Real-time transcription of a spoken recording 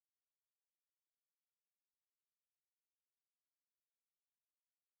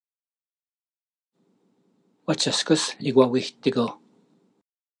Wachaskus igwa WINDIGO.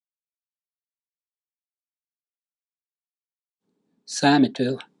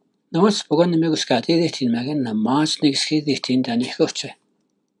 SayITFirst. Nawas pogon MUSKRAT editin magan na March next editin danikoche.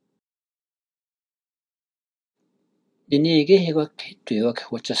 Dinige higwak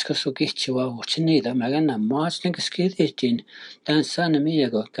hituyok wachaskus ukichwa uchinida magan na March next editin dan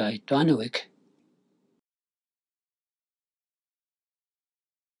sanamiyago kai tuanuik.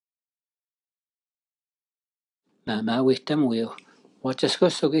 Mama wihtamuyo.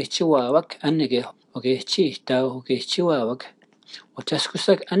 Wachaskus ukichwawak anige ukichita ukichwawak.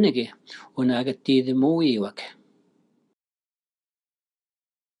 Wachaskusak anige unagatidi muiwak.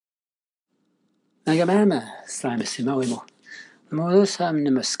 Nagamama samisimawimo. Modo sam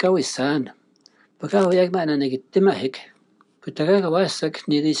namaskawi san. Pagaw yagmana nagittimahik. Putagaga wasak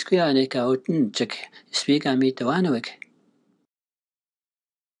nidiskuyaane ka utinchak. Speak amitawanawik.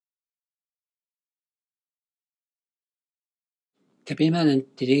 Kapimanan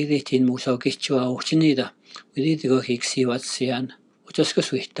tidiritin musa kichwa uchinida. WINDIGO hiksiwatsian.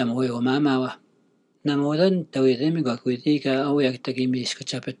 Uchaskus wihtamuyo mamawa. Namodan tawidemiga WINDIGO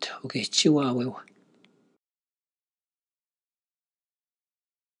awyagtagimiskachapet ukichiwawew.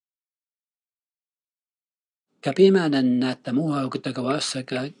 Kapimanan natamuha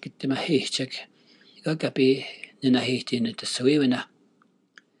ukutagawasaka kittimahihchak. Kapi ninahitin tasawiwina.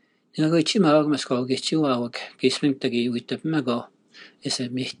 Nagawichimawag maskawgichiwawag kismintagi witapmago isa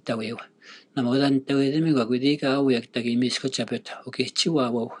mihtawiw. Namodan tawidemiga WINDIGO awyagtagimiskachapet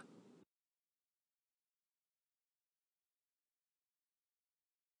ukichiwawew.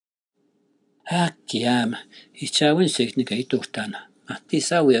 Kiam hichawin signika iturtana.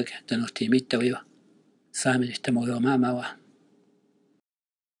 Tisawiag tanuhti mittawiwa. SayITFirst mamawa.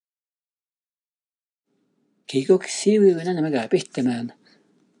 Kikok siwiwina namaga pihtaman.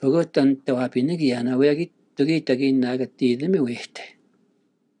 Pogotan tawapinigiana wiagit tugitagin nagatidemi wihte.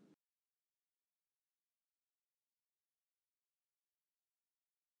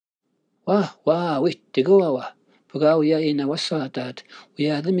 Wah WINDIGO. Pogawya ina wasatat.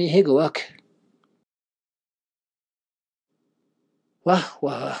 Wiademi higowak.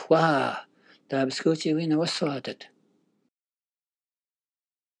 Wah. Tabskuchi wina wasatat.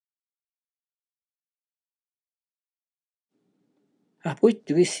 Apuit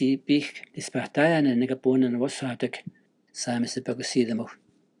wisi bih dispartayana negaponan wasatak. SayITFirst.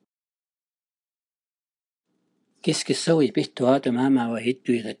 Kiskisawi pihtuata mamawa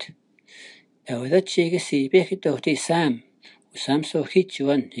hituidat. Tawadatchigisi bihitohti sam. Usamso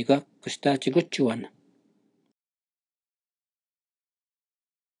hichuan igak kustachiguchuan.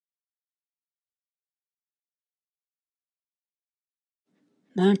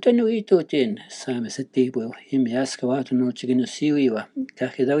 Nantanu itutin SayITFirst imiaskawatu no chigino siwiwa.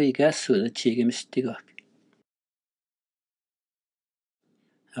 Kahidawi gasu da chigimistigo.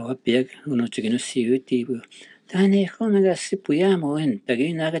 Awapiag uno chigino siwitibu. Tani konaga sipuyamo en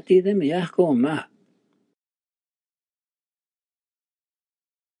taginagatidemi yahkoma.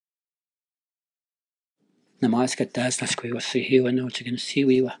 Namaskat tasnaskui wasihiwa no chigino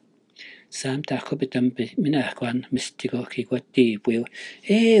siwiwa. Sam takopitampi minahkwan mistigo kiguatibuyo.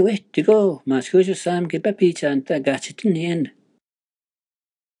 WINDIGO. Maskuju sam kipapichan tagachitinien.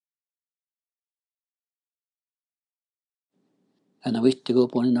 Ana WINDIGO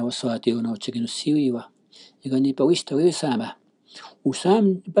ponina wasati uno chigino siwiwa. Igani pawista wisama.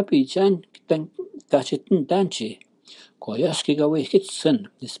 Usam papichan tachitin tanchi. Koyaskiga wihkitsan.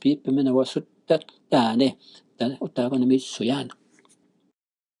 Nispipa mina wasutat tane. Utagona mitsuyan.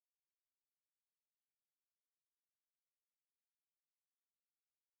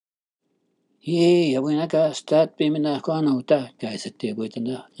 Yawinaga start pimina konuta kaisatti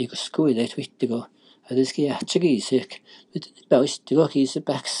buitana ikuskuidet WINDIGO. Adiski yahchigisik. Pawistigo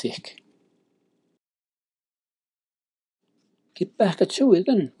kisipaksik.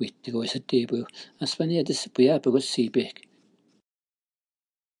 Kipahkachuidan WINDIGO isatibu. Aspania disipuyapagussipik.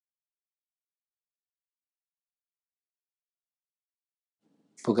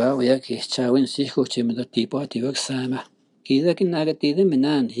 Pogawiya kihchawin sihuchimida tipuatiwak sama. Kidakin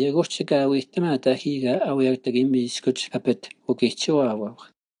nagatideminan yagurchika wihtamata higa awyagtagimiskoch apet ukichiwawaw.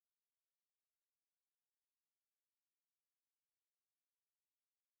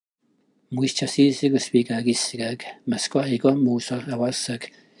 Muischasisigos vigagisigag masquaigo musa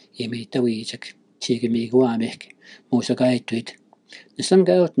awasak imitawijak chigimiguamik musa gaituit. Nisam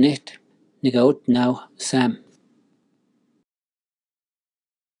gaut nicht nigaut now sam.